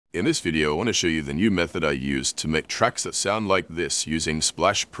In this video, I want to show you the new method I use to make tracks that sound like this using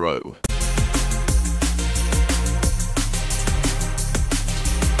Splash Pro.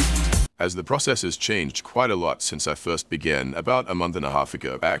 As the process has changed quite a lot since I first began about a month and a half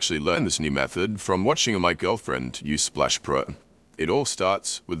ago, I actually learned this new method from watching my girlfriend use Splash Pro. It all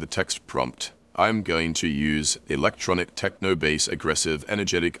starts with the text prompt. I'm going to use electronic techno bass aggressive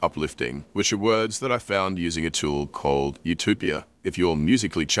energetic uplifting, which are words that I found using a tool called Utopia. If you're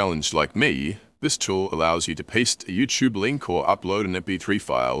musically challenged like me, this tool allows you to paste a YouTube link or upload an MP3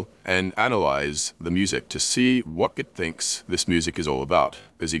 file and analyze the music to see what it thinks this music is all about.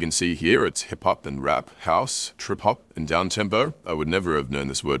 As you can see here, it's hip-hop and rap, house, trip-hop, and down-tempo. I would never have known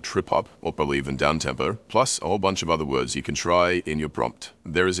this word trip-hop, or probably even down-tempo, plus a whole bunch of other words you can try in your prompt.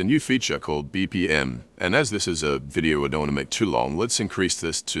 There is a new feature called BPM, and as this is a video I don't want to make too long, let's increase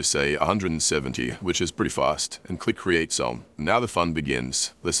this to, say, 170, which is pretty fast, and click Create Song. Now the fun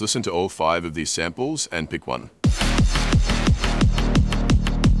begins. Let's listen to all 5 of these samples and pick one.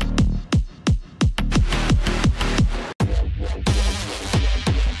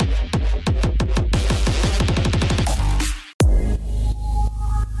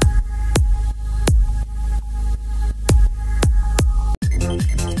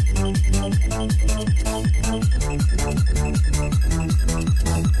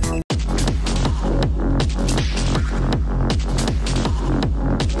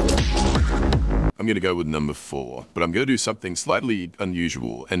 I'm going to go with number 4, but I'm going to do something slightly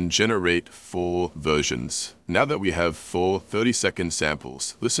unusual and generate 4 versions. Now that we have 4 30-second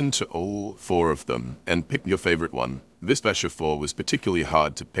samples, listen to all 4 of them and pick your favorite one. This batch of 4 was particularly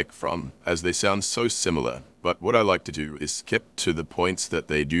hard to pick from, as they sound so similar. But what I like to do is skip to the points that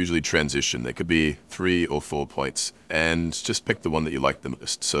they'd usually transition. They could be 3 or 4 points, and just pick the one that you like the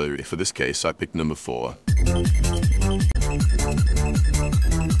most. So for this case, I picked number 4.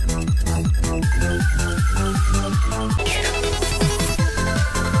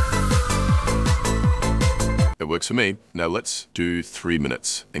 It works for me. Now let's do 3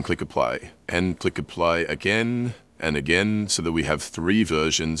 minutes and click apply. And click apply again and again so that we have 3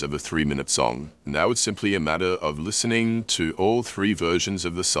 versions of a 3-minute song. Now it's simply a matter of listening to all 3 versions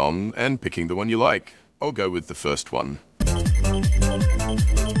of the song and picking the one you like. I'll go with the first one.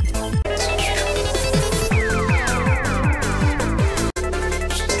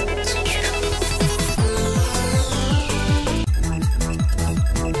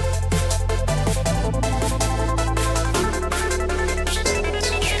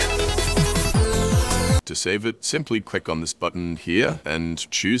 To save it, simply click on this button here and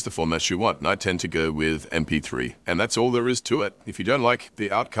choose the format you want. And I tend to go with MP3. And that's all there is to it. If you don't like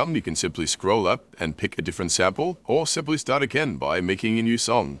the outcome, you can simply scroll up and pick a different sample, or simply start again by making a new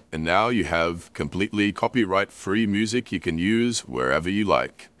song. And now you have completely copyright-free music you can use wherever you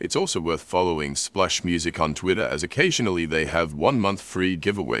like. It's also worth following Splash Music on Twitter, as occasionally they have 1-month free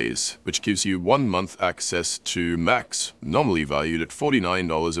giveaways, which gives you 1 month access to Max, normally valued at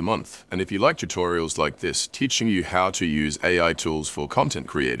 $49 a month. And if you like tutorials like this, teaching you how to use AI tools for content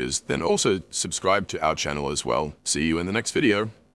creators, then also subscribe to our channel as well. See you in the next video.